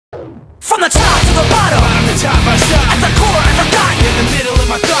From the top to the bottom, bottom to top I stop. at the core I forgot. In the middle of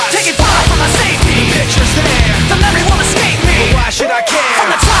my thoughts, Taking fire from my safety. pictures there, The memory won't escape me. but why should I care?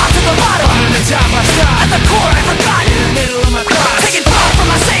 From the top to the bottom, Bottom to top I stop. at the core I forgot. In the middle of my thoughts, Taking fire from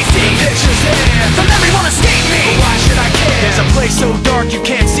my safety. pictures there, The memory won't escape me. but why should I care? There's a place so dark you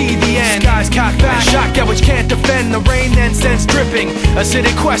can't see the end. Skies cocked back, shocked at which can't defend. The rain then sends dripping,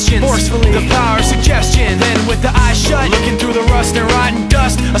 acidic questions forcefully. The power of suggestion. Then with the eyes shut, looking through the rust and rotten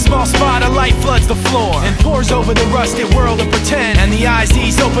dust, a small spot of light floods the floor and pours over the rusted world of pretend. And the eyes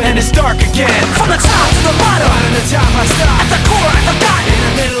ease open and it's dark again. From the top to the bottom, Bottom to top I stop. at the core I forgot. In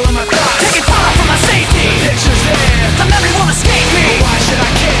the middle of my thoughts, Taking fire from my safety. pictures there, The memory won't escape me. but why should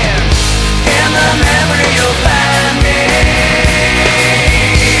I care? In the memory you'll find me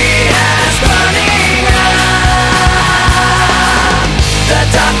as burning up. The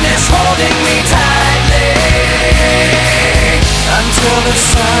darkness holding me tightly until the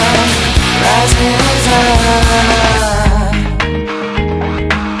sun rises up.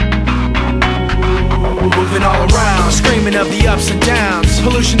 Moving all around, screaming of the ups and downs.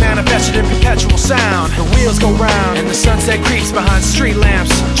 Pollution manifested in perpetual sound. The wheels go round and the sunset creeps behind street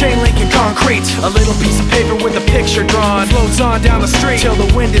lamps. Chain link and concrete, a little piece of paper with a picture drawn floats on down the street till the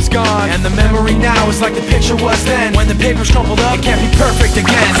wind is gone. And the memory now is like the picture was then. When the paper's crumpled up, it can't be perfect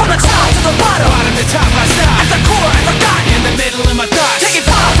again. From the top to the bottom, Bottom to top I stop. at the core I forgot. In the middle of my thoughts, Taking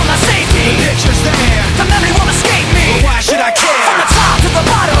fire from my safety. pictures there, The memory won't escape me. but why should I care? From the top to the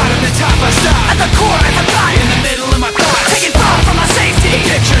bottom, Bottom to top I stop. at the core I forgot. In the middle of my thoughts, Taking fire from my safety.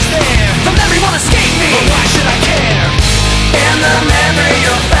 pictures there, The memory won't escape me. but why should I care? In the memory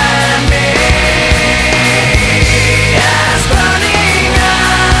you'll find me as burning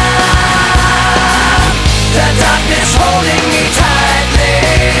up. The darkness holding me tightly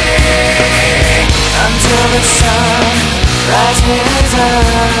until the sun rises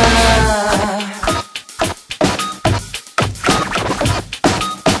up.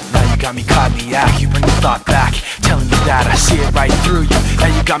 Now you got me caught in the act, you bring the thought back, telling you that I see it right through you. Now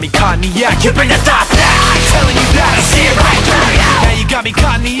you got me caught in the act, you bring the thought back, telling you that I see it right through you. Now you got me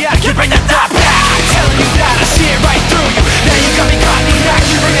caught in the act, you bring the thought back, telling you that I see it right through you. Now you got me caught in the act,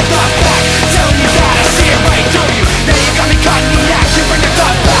 you bring the thought back, telling you that I see it right through you. Now you got me caught in the act, you bring the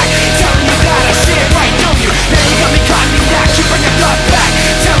thought back, telling you that I see it right through you. Now you got me caught in the act, you bring the thought back,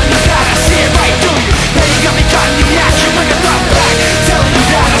 telling you that I see it right through you. Now you got me caught in the act, you bring the thought back, telling you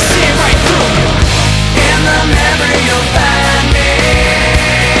that I see it right through you. In the memory you'll find me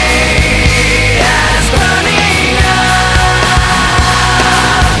as burning up.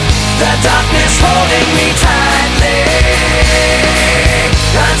 The darkness holding me tightly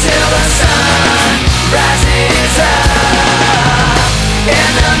until the sun